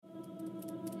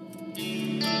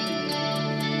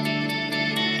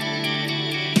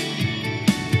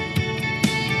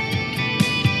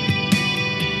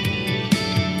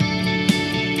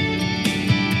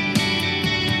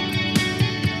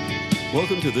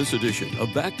Welcome to this edition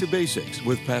of Back to Basics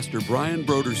with Pastor Brian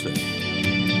Brodersen.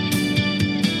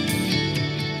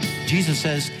 Jesus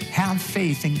says, have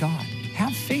faith in God.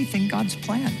 Have faith in God's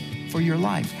plan for your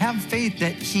life. Have faith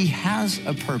that He has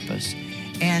a purpose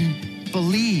and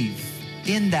believe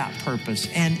in that purpose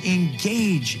and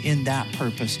engage in that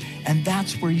purpose. And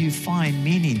that's where you find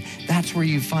meaning. That's where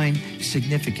you find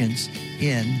significance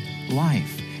in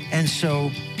life. And so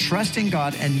trust in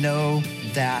God and know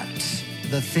that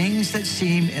the things that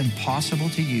seem impossible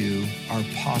to you are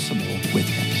possible with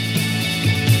Him.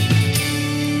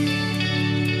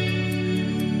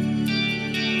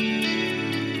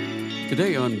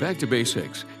 Today on Back to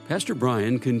Basics, Pastor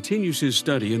Brian continues his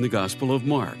study in the Gospel of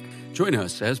Mark. Join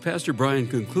us as Pastor Brian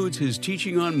concludes his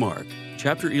teaching on Mark,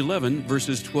 chapter 11,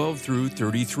 verses 12 through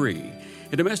 33,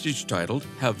 in a message titled,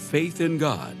 Have Faith in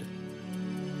God.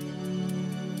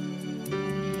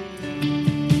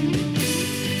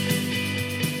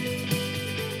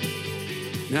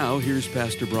 Now, here's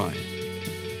Pastor Brian.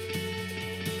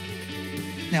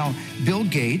 Now, Bill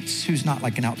Gates, who's not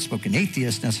like an outspoken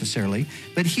atheist necessarily,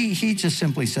 but he just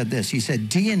simply said this. He said,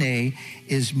 DNA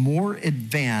is more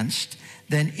advanced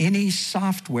than any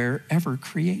software ever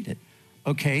created.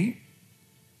 Okay,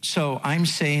 so I'm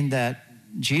saying that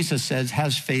Jesus says,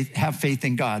 have faith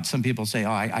in God. Some people say,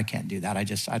 I can't do that. I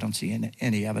don't see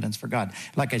any evidence for God.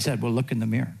 Like I said, we'll look in the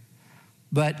mirror.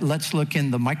 But let's look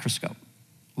in the microscope.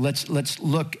 Let's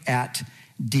look at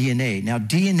DNA. Now,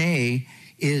 DNA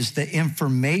is the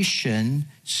information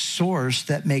source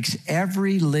that makes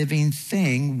every living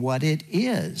thing what it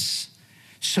is.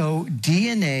 So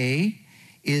DNA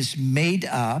is made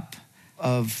up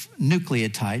of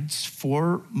nucleotides,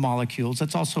 4 molecules.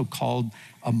 That's also called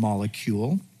a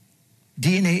molecule.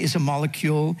 DNA is a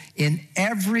molecule in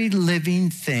every living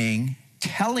thing,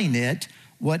 telling it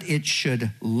what it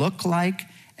should look like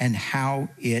and how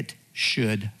it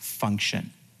should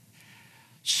function.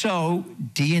 So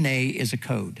DNA is a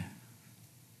code.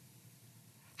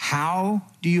 How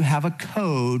do you have a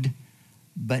code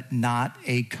but not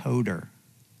a coder?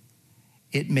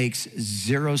 It makes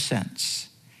 0 sense.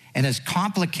 And as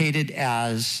complicated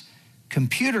as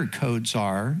computer codes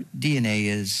are, DNA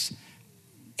is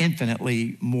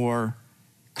infinitely more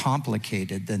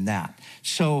complicated than that.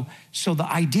 So the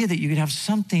idea that you could have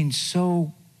something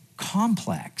so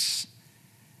complex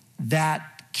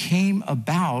that came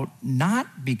about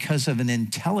not because of an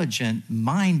intelligent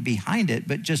mind behind it,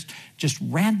 but just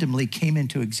randomly came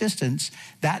into existence.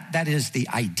 That is the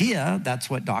idea. That's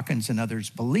what Dawkins and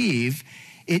others believe.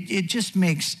 It just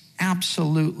makes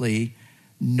absolutely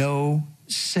no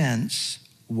sense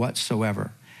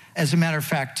whatsoever. As a matter of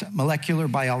fact, molecular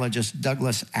biologist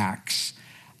Douglas Axe,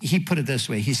 he put it this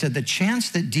way. He said, the chance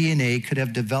that DNA could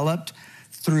have developed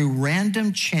through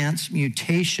random chance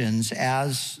mutations,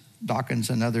 as Dawkins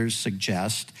and others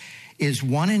suggest, is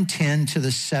 1 in 10 to the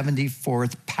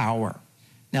 74th power.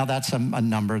 Now that's a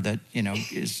number that,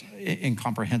 is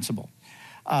incomprehensible.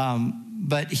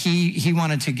 But he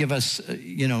wanted to give us,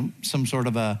 some sort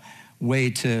of a way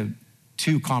to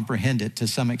comprehend it to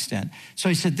some extent. So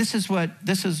he said, this is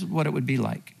what it would be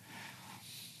like.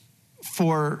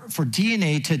 For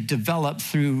DNA to develop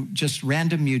through just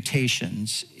random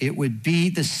mutations, it would be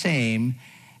the same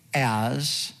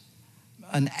as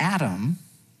an atom,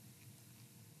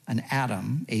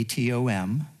 atom,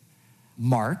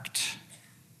 marked.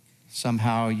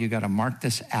 Somehow you got to mark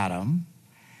this atom.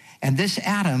 And this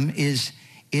atom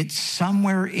it's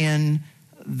somewhere in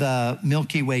the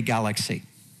Milky Way galaxy.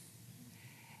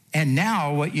 And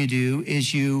now what you do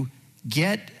is you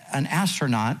get an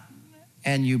astronaut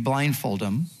and you blindfold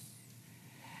him.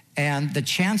 And the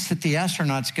chance that the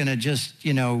astronaut's going to just,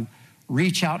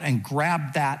 reach out and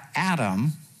grab that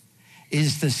atom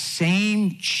is the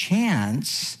same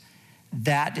chance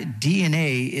that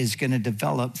DNA is going to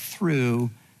develop through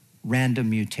random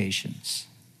mutations.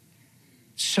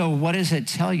 So what does it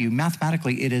tell you?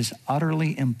 Mathematically, it is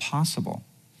utterly impossible.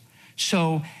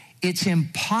 So it's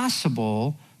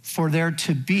impossible for there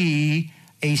to be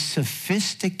a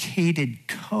sophisticated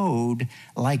code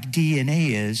like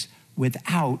DNA is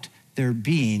without there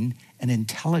being an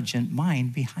intelligent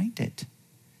mind behind it.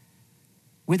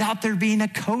 Without there being a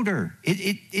coder.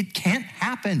 It can't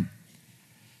happen.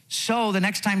 So the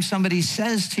next time somebody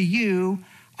says to you,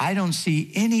 I don't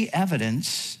see any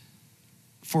evidence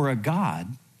for a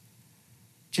God,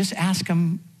 just ask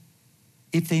them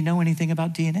if they know anything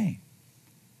about DNA.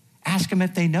 Ask them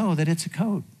if they know that it's a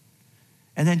code.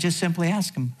 And then just simply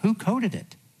ask them, who coded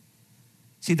it?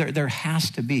 See, there has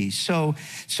to be. So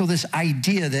this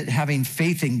idea that having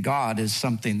faith in God is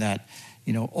something that,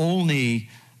 only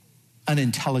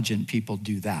unintelligent people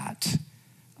do that.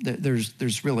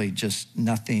 There's really just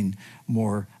nothing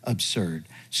more absurd.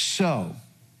 So,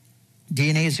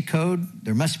 DNA is a code.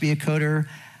 There must be a coder.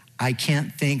 I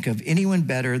can't think of anyone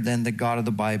better than the God of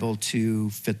the Bible to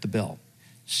fit the bill.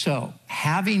 So,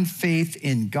 having faith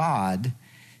in God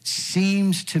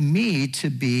seems to me to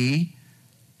be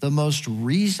the most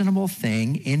reasonable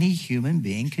thing any human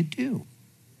being could do.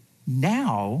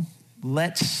 Now,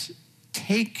 let's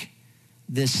take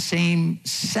this same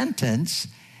sentence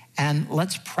and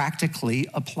let's practically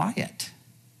apply it.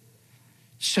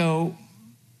 So,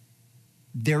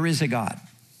 there is a God,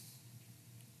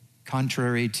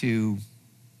 contrary to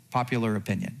popular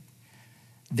opinion.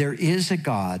 There is a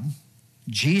God.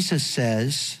 Jesus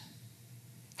says,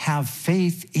 have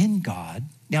faith in God.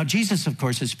 Now, Jesus, of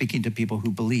course, is speaking to people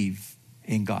who believe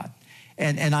in God.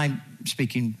 And I'm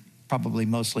speaking probably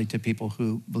mostly to people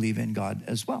who believe in God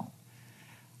as well.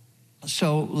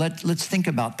 So let's think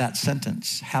about that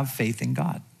sentence, have faith in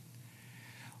God.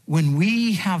 When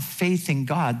we have faith in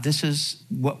God, this is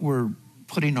what we're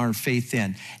putting our faith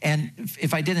in. And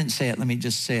if I didn't say it, let me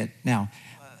just say it now.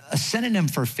 A synonym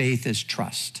for faith is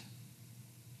trust.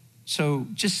 So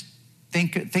just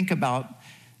think about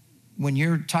when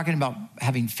you're talking about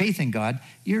having faith in God,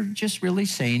 you're just really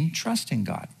saying trust in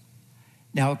God.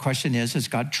 Now, the question is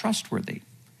God trustworthy?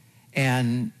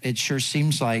 And it sure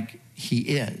seems like he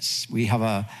is. We have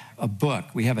a book.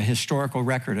 We have a historical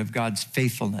record of God's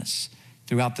faithfulness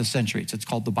throughout the centuries. It's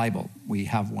called the Bible. We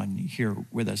have one here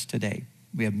with us today.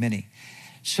 We have many.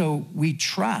 So we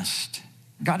trust.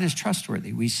 God is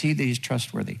trustworthy. We see that he's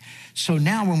trustworthy. So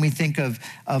now when we think of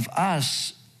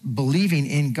us believing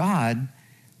in God,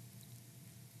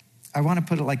 I want to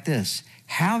put it like this.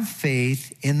 Have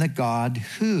faith in the God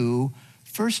who,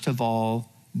 first of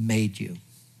all, made you.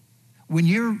 When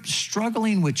you're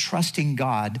struggling with trusting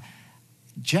God,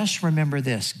 just remember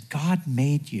this. God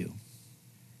made you.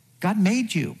 God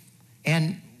made you.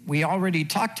 And we already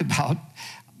talked about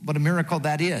what a miracle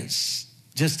that is,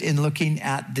 just in looking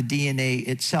at the DNA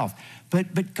itself.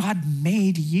 But God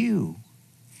made you.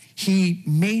 He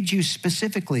made you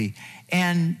specifically.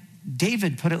 And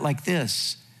David put it like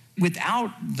this.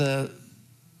 Without the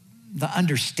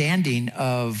understanding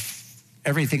of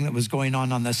everything that was going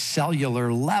on the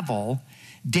cellular level,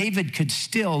 David could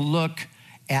still look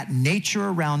at nature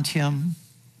around him.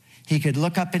 He could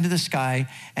look up into the sky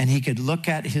and he could look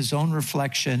at his own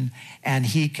reflection and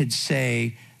he could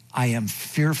say, I am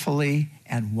fearfully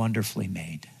and wonderfully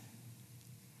made.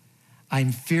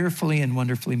 I'm fearfully and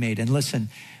wonderfully made. And listen,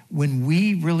 when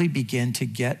we really begin to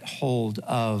get hold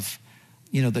of,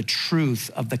 the truth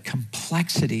of the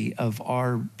complexity of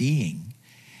our being,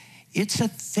 it's a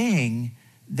thing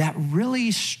that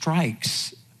really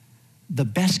strikes the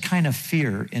best kind of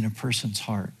fear in a person's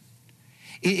heart.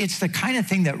 It's the kind of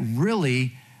thing that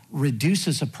really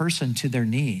reduces a person to their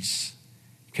knees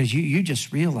because you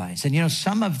just realize. And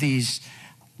some of these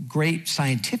great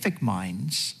scientific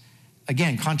minds,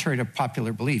 again, contrary to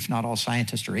popular belief, not all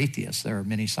scientists are atheists. There are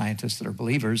many scientists that are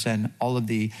believers, and all of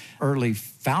the early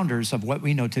founders of what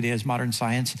we know today as modern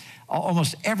science,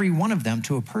 almost every one of them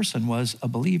to a person was a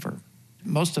believer.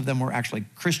 Most of them were actually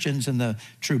Christians in the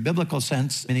true biblical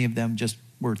sense. Many of them just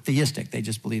were theistic. They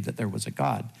just believed that there was a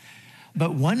God.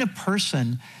 But when a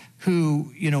person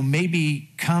who, maybe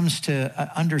comes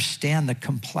to understand the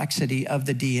complexity of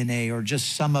the DNA or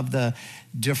just some of the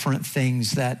different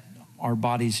things that our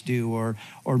bodies do, or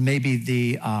maybe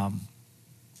the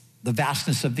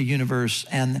vastness of the universe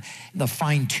and the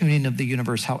fine tuning of the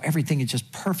universe, how everything is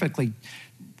just perfectly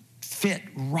fit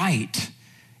right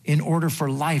in order for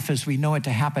life as we know it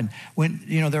to happen. When,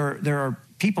 there are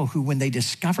people who, when they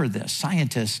discover this,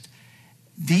 scientists,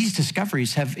 these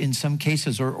discoveries have in some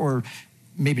cases, or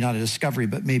maybe not a discovery,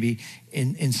 but maybe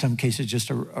in some cases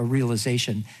just a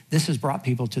realization, this has brought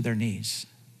people to their knees.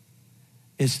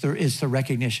 It's the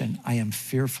recognition, I am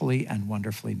fearfully and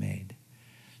wonderfully made.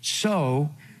 So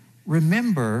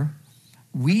remember,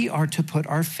 we are to put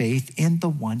our faith in the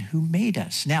one who made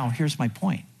us. Now, here's my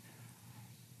point.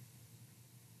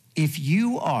 If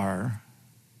you are,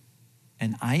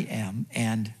 and I am,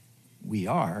 and we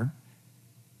are,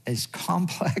 as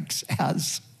complex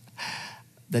as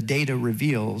the data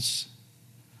reveals,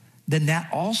 then that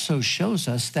also shows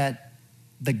us that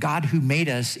the God who made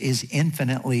us is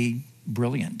infinitely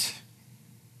brilliant.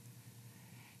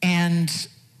 And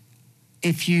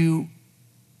if you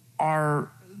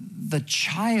are the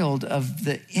child of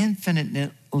the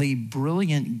infinitely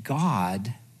brilliant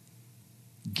God,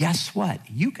 guess what?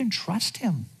 You can trust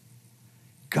him.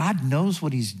 God knows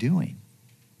what he's doing.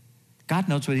 God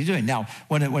knows what he's doing. Now,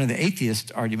 one of the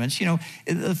atheist arguments,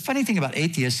 the funny thing about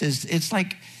atheists is it's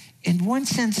like in one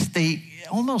sense, they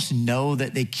almost know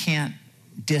that they can't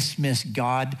dismiss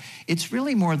God. It's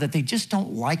really more that they just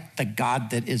don't like the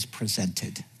God that is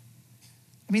presented.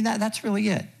 I mean, that's really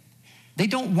it. They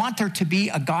don't want there to be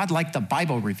a God like the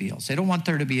Bible reveals. They don't want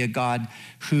there to be a God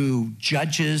who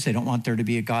judges. They don't want there to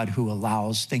be a God who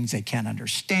allows things they can't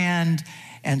understand.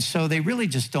 And so they really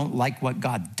just don't like what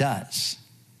God does.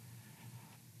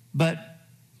 But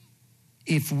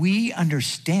if we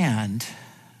understand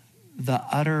the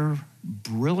utter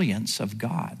brilliance of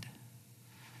God,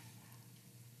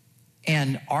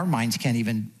 and our minds can't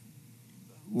even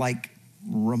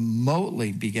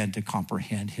remotely begin to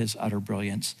comprehend his utter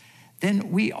brilliance,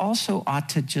 then we also ought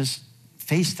to just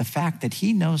face the fact that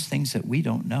he knows things that we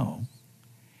don't know.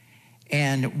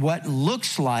 And what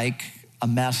looks like a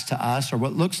mess to us, or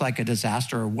what looks like a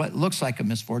disaster, or what looks like a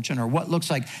misfortune, or what looks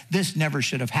like this never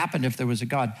should have happened if there was a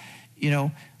God,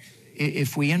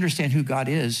 if we understand who God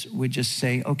is, we just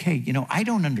say, okay, I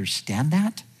don't understand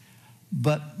that,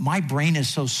 but my brain is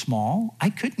so small, I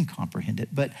couldn't comprehend it.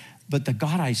 But the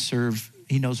God I serve,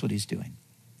 he knows what he's doing.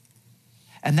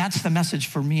 And that's the message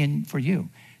for me and for you.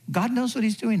 God knows what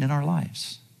he's doing in our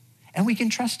lives. And we can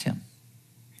trust him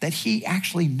that he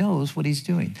actually knows what he's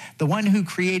doing. The one who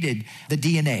created the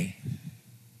DNA,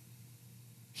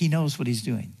 he knows what he's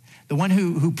doing. The one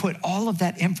who put all of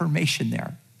that information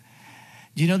there.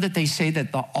 Do you know that they say that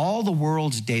all the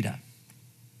world's data,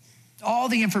 all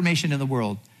the information in the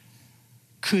world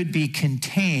could be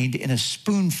contained in a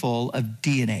spoonful of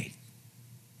DNA?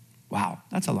 Wow,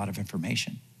 that's a lot of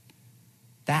information.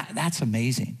 That's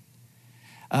amazing.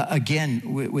 Again,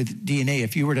 with DNA,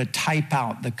 if you were to type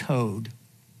out the code,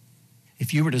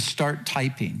 if you were to start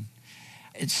typing,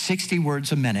 it's 60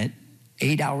 words a minute,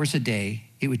 8 hours a day,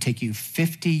 it would take you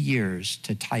 50 years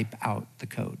to type out the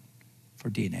code for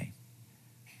DNA.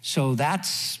 So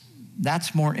that's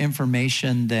more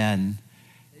information than,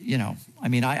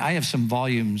 I have some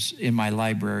volumes in my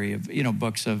library of,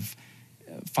 books of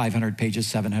 500 pages,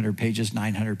 700 pages,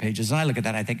 900 pages. And I look at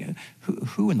that, I think,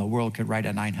 who in the world could write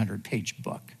a 900-page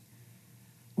book?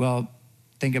 Well,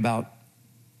 think about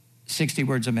 60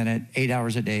 words a minute, 8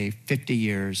 hours a day, 50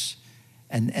 years,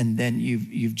 and then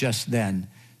you've just then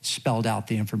spelled out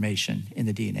the information in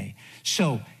the DNA.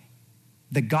 So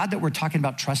the God that we're talking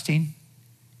about trusting,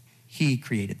 he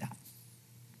created that.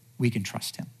 We can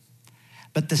trust him.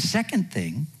 But the second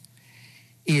thing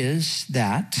is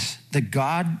that the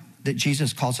God that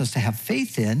Jesus calls us to have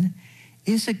faith in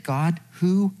is a God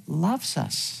who loves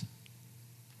us.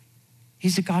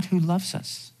 He's a God who loves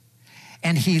us.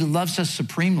 And he loves us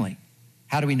supremely.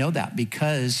 How do we know that?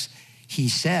 Because he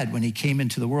said, when he came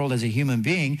into the world as a human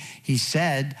being, he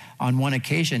said on one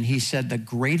occasion, he said, the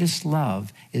greatest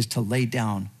love is to lay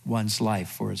down one's life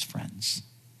for his friends.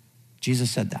 Jesus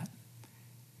said that.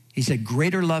 He said,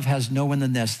 greater love has no one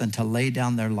than this, than to lay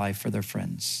down their life for their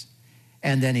friends.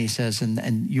 And then he says,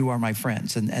 and you are my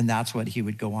friends. And that's what he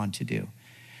would go on to do.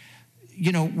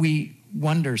 We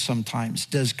wonder sometimes,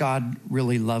 does God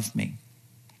really love me?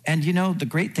 And the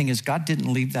great thing is God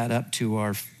didn't leave that up to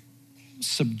our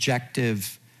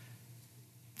subjective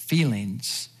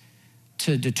feelings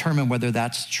to determine whether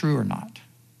that's true or not.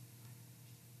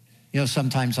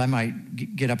 Sometimes I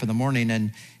might get up in the morning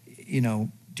and,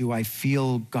 do I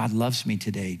feel God loves me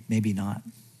today? Maybe not.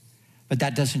 But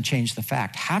that doesn't change the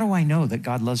fact. How do I know that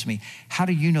God loves me? How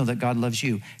do you know that God loves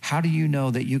you? How do you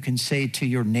know that you can say to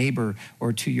your neighbor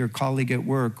or to your colleague at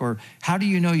work, or how do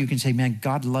you know you can say, man,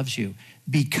 God loves you?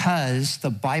 Because the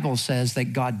Bible says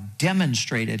that God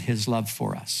demonstrated his love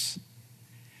for us.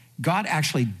 God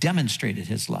actually demonstrated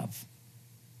his love.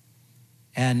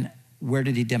 And where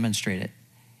did he demonstrate it?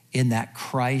 In that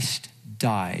Christ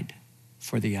died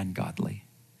for the ungodly.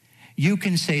 You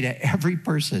can say to every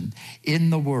person in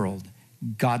the world,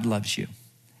 God loves you.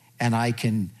 And I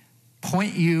can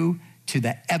point you to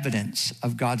the evidence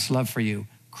of God's love for you.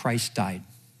 Christ died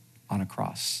on a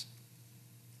cross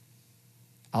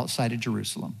outside of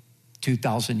Jerusalem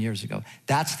 2,000 years ago.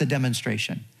 That's the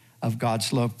demonstration of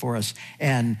God's love for us.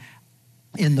 And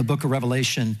in the book of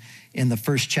Revelation, in the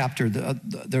first chapter,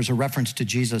 there's a reference to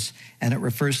Jesus, and it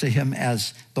refers to him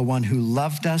as the one who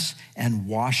loved us and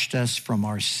washed us from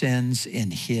our sins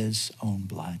in his own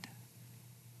blood.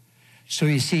 So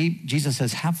you see, Jesus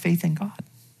says, have faith in God.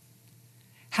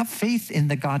 Have faith in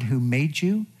the God who made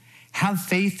you. Have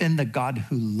faith in the God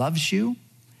who loves you.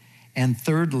 And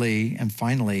thirdly, and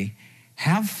finally,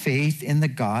 have faith in the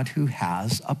God who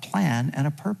has a plan and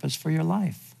a purpose for your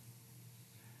life.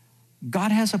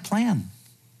 God has a plan.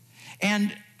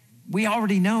 And we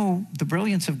already know the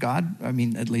brilliance of God. I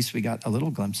mean, at least we got a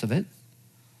little glimpse of it.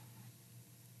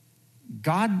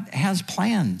 God has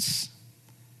plans.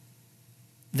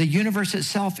 The universe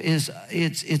itself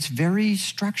it's very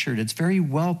structured. It's very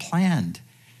well planned.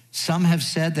 Some have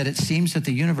said that it seems that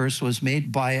the universe was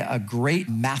made by a great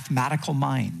mathematical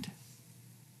mind.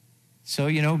 So,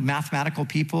 mathematical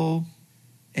people,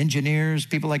 engineers,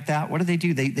 people like that, what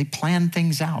do? They plan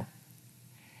things out.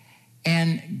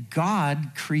 And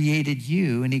God created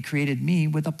you and he created me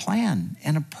with a plan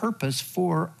and a purpose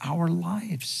for our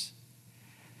lives.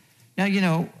 Now,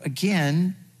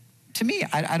 again, to me,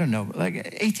 I don't know,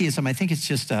 like atheism, I think it's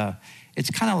just it's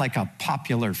kind of like a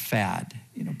popular fad.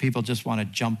 People just want to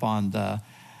jump on the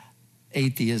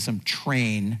atheism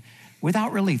train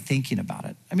without really thinking about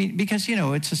it. I mean, because,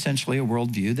 it's essentially a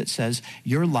worldview that says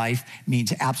your life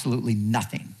means absolutely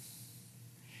nothing.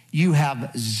 You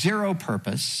have zero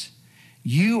purpose.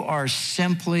 You are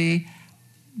simply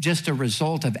just a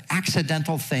result of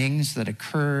accidental things that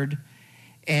occurred.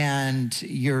 And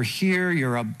you're here,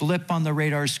 you're a blip on the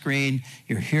radar screen,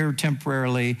 you're here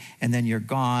temporarily, and then you're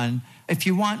gone. If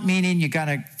you want meaning, you got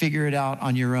to figure it out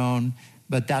on your own,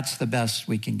 but that's the best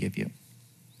we can give you.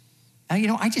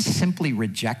 Now, I just simply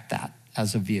reject that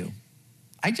as a view.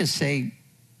 I just say,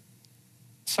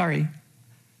 sorry,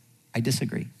 I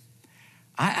disagree.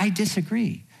 I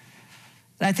disagree.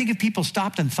 And I think if people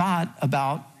stopped and thought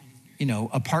about,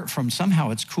 apart from somehow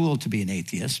it's cool to be an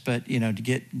atheist, but, to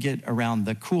get around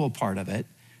the cool part of it,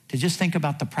 to just think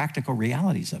about the practical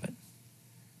realities of it.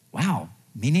 Wow,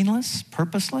 meaningless,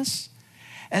 purposeless?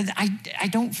 And I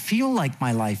don't feel like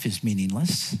my life is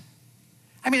meaningless.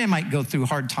 I mean, I might go through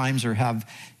hard times or have,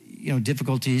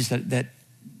 difficulties that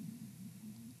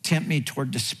tempt me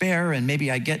toward despair, and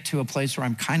maybe I get to a place where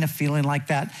I'm kind of feeling like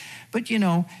that. But,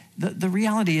 the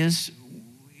reality is,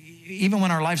 even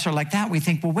when our lives are like that, we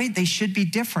think, well, wait, they should be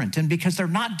different. And because they're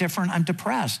not different, I'm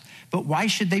depressed. But why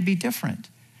should they be different?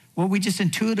 Well, we just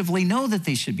intuitively know that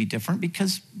they should be different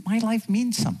because my life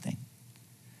means something.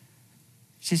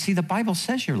 You see, the Bible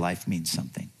says your life means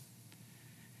something.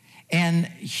 And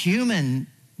human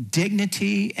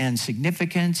dignity and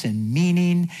significance and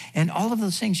meaning and all of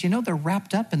those things, they're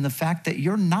wrapped up in the fact that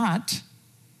you're not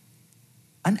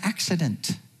an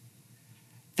accident,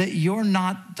 that you're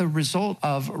not the result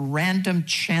of random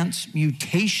chance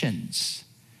mutations,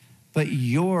 but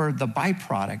you're the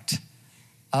byproduct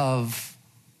of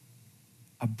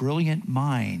a brilliant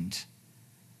mind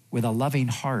with a loving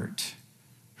heart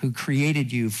who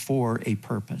created you for a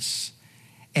purpose.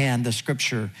 And the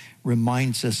scripture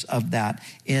reminds us of that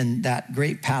in that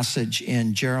great passage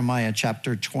in Jeremiah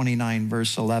chapter 29,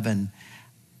 verse 11.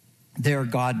 There,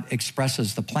 God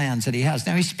expresses the plans that he has.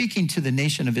 Now, he's speaking to the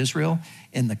nation of Israel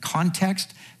in the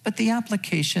context, but the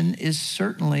application is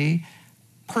certainly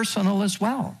personal as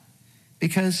well,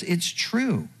 because it's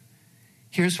true.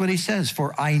 Here's what he says,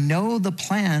 "For I know the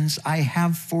plans I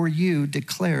have for you,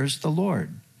 declares the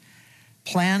Lord.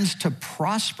 Plans to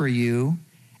prosper you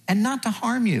and not to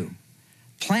harm you.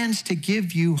 Plans to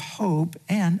give you hope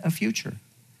and a future."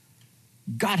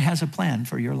 God has a plan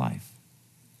for your life.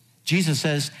 Jesus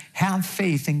says, have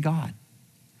faith in God.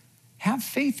 Have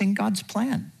faith in God's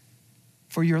plan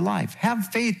for your life. Have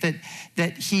faith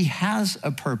that he has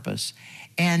a purpose,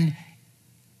 and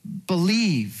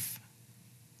believe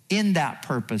in that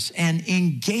purpose and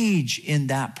engage in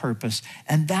that purpose.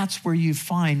 And that's where you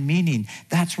find meaning.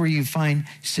 That's where you find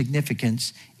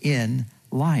significance in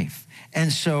life.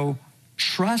 And so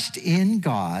trust in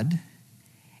God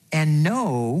and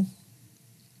know,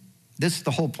 this is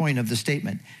the whole point of the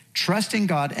statement, trust in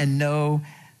God and know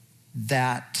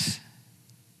that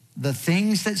the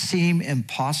things that seem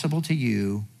impossible to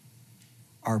you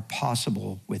are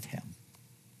possible with him.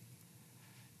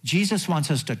 Jesus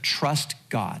wants us to trust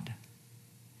God.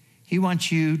 He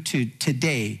wants you to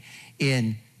today,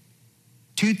 in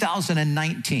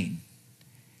 2019,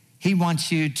 he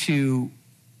wants you to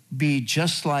be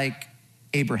just like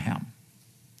Abraham,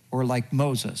 or like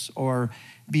Moses, or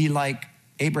be like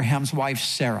Abraham's wife,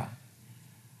 Sarah,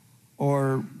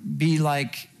 or be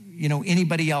like,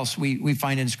 anybody else we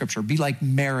find in scripture. Be like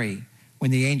Mary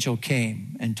when the angel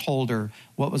came and told her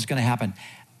what was going to happen.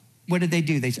 What did they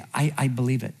do? They said, I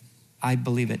believe it. I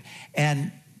believe it.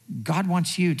 And God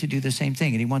wants you to do the same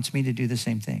thing, and he wants me to do the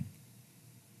same thing.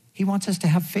 He wants us to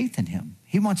have faith in him.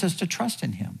 He wants us to trust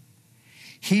in him.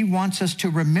 He wants us to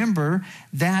remember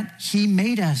that he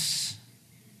made us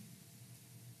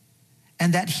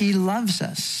and that he loves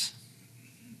us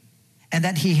and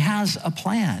that he has a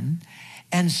plan.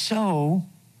 And so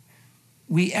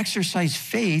we exercise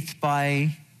faith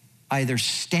by either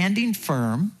standing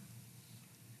firm,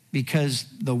 because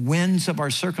the winds of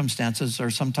our circumstances are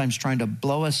sometimes trying to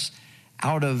blow us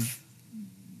out of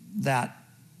that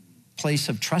place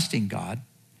of trusting God.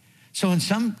 So in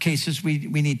some cases, we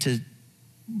need to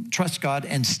trust God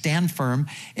and stand firm.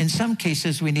 In some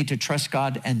cases, we need to trust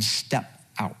God and step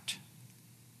out.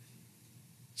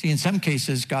 See, in some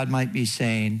cases, God might be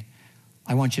saying,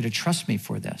 I want you to trust me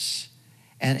for this.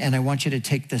 And I want you to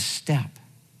take this step.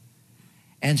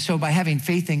 And so by having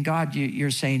faith in God,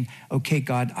 you're saying, okay,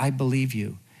 God, I believe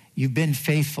you. You've been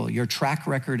faithful. Your track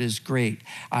record is great.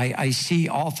 I see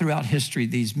all throughout history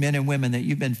these men and women that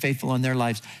you've been faithful in their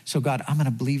lives. So God, I'm going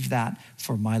to believe that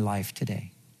for my life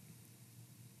today.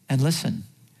 And listen,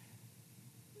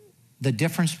 the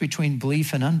difference between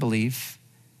belief and unbelief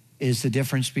is the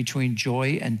difference between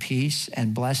joy and peace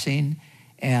and blessing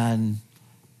and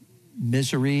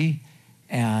misery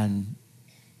and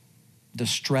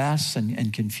distress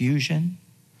and confusion.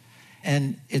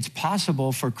 And it's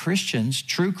possible for Christians,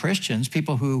 true Christians,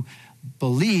 people who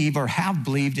believe or have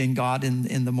believed in God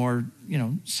in the more,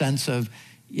 sense of,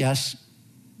 yes,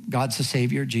 God's the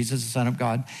Savior, Jesus, the Son of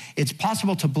God. It's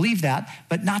possible to believe that,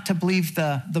 but not to believe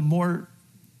the more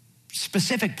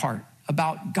specific part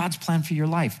about God's plan for your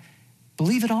life.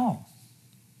 Believe it all.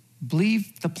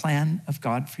 Believe the plan of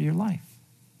God for your life.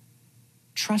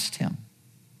 Trust him.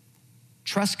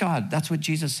 Trust God. That's what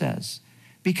Jesus says.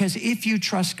 Because if you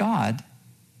trust God,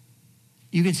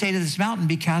 you can say to this mountain,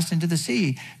 be cast into the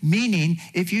sea. Meaning,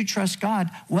 if you trust God,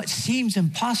 what seems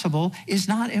impossible is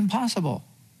not impossible.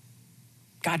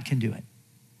 God can do it.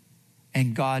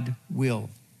 And God will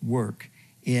work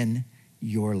in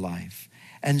your life.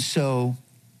 And so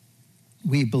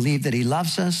we believe that he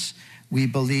loves us. We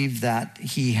believe that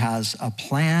he has a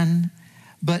plan.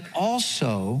 But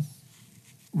also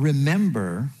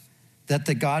remember that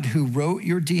the God who wrote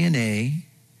your DNA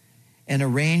and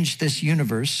arranged this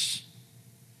universe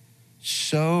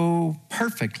so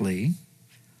perfectly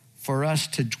for us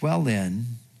to dwell in,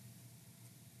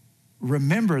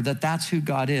 remember that that's who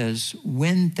God is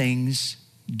when things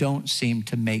don't seem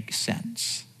to make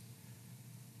sense.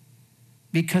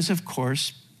 Because, of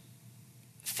course,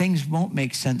 things won't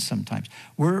make sense sometimes.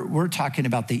 We're talking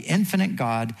about the infinite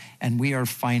God, and we are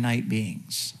finite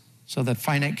beings. So the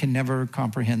finite can never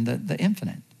comprehend the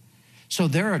infinite. So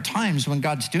there are times when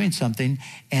God's doing something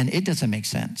and it doesn't make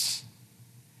sense.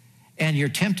 And you're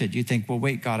tempted. You think, well,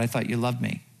 wait, God, I thought you loved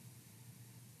me.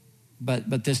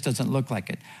 But this doesn't look like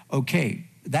it. Okay,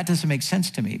 that doesn't make sense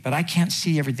to me, but I can't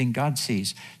see everything God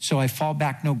sees. So I fall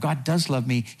back. No, God does love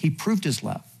me. He proved his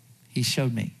love. He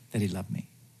showed me that he loved me.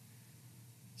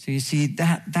 So you see,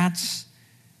 that's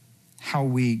how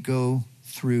we go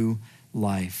through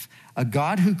life. A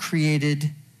God who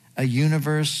created a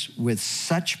universe with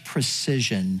such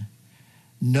precision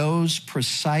knows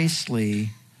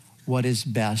precisely what is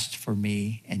best for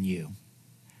me and you.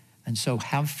 And so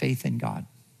have faith in God.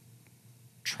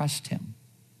 Trust him.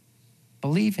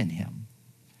 Believe in him.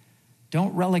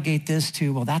 Don't relegate this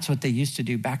to, well, that's what they used to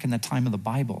do back in the time of the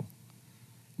Bible.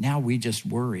 Now we just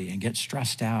worry and get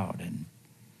stressed out and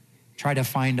try to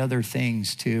find other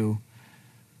things to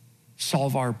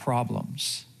solve our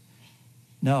problems.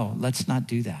 No, let's not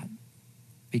do that.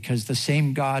 Because the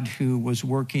same God who was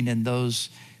working in those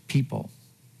people,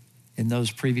 in those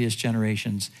previous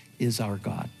generations, is our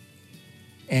God.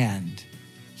 And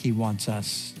he wants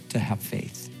us to have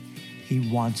faith.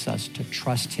 He wants us to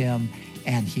trust him,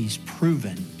 and he's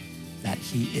proven that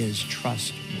he is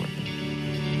trustworthy.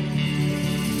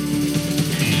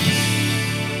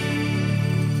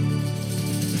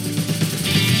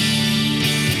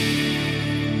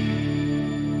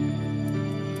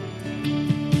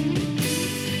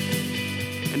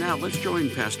 Now let's join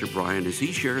Pastor Brian as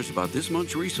he shares about this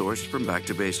month's resource from Back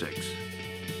to Basics.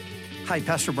 Hi,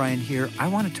 Pastor Brian here. I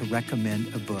wanted to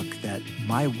recommend a book that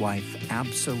my wife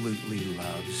absolutely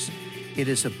loves. It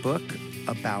is a book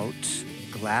about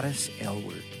Gladys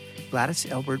Aylward. Gladys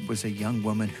Aylward was a young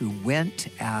woman who went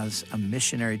as a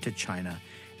missionary to China,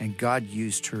 and God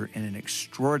used her in an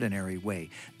extraordinary way.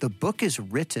 The book is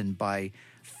written by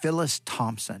Phyllis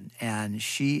Thompson, and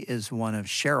she is one of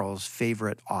Cheryl's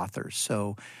favorite authors.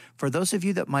 So for those of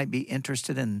you that might be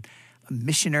interested in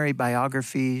missionary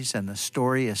biographies and the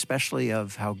story, especially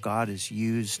of how God has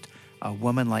used a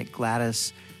woman like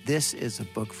Gladys, this is a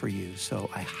book for you. So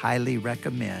I highly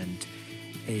recommend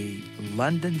A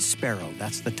London Sparrow.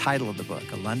 That's the title of the book,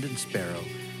 A London Sparrow,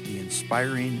 the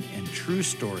inspiring and true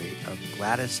story of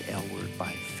Gladys Aylward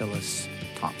by Phyllis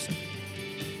Thompson.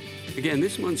 Again,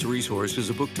 this month's resource is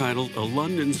a book titled A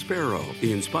London Sparrow,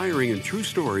 the inspiring and true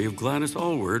story of Gladys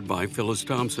Aylward by Phyllis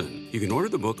Thompson. You can order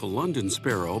the book A London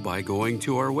Sparrow by going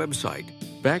to our website,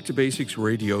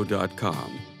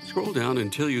 backtobasicsradio.com. Scroll down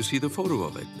until you see the photo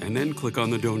of it, and then click on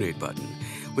the donate button.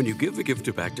 When you give a gift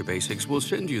to Back to Basics, we'll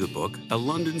send you the book, A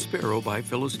London Sparrow by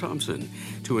Phyllis Thompson,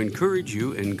 to encourage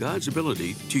you in God's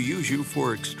ability to use you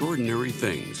for extraordinary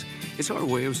things. It's our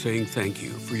way of saying thank you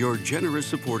for your generous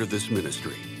support of this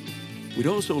ministry. We'd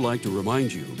also like to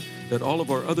remind you that all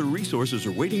of our other resources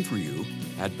are waiting for you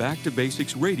at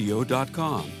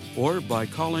backtobasicsradio.com or by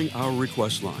calling our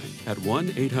request line at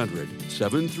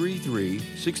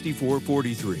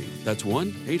 1-800-733-6443. That's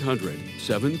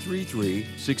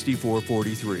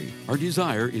 1-800-733-6443. Our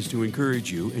desire is to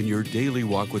encourage you in your daily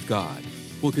walk with God.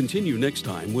 We'll continue next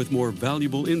time with more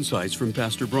valuable insights from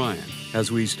Pastor Brian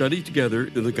as we study together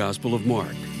in the Gospel of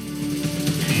Mark.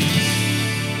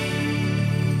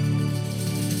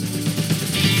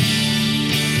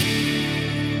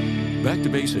 Back to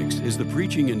Basics is the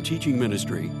preaching and teaching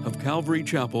ministry of Calvary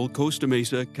Chapel, Costa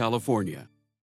Mesa, California.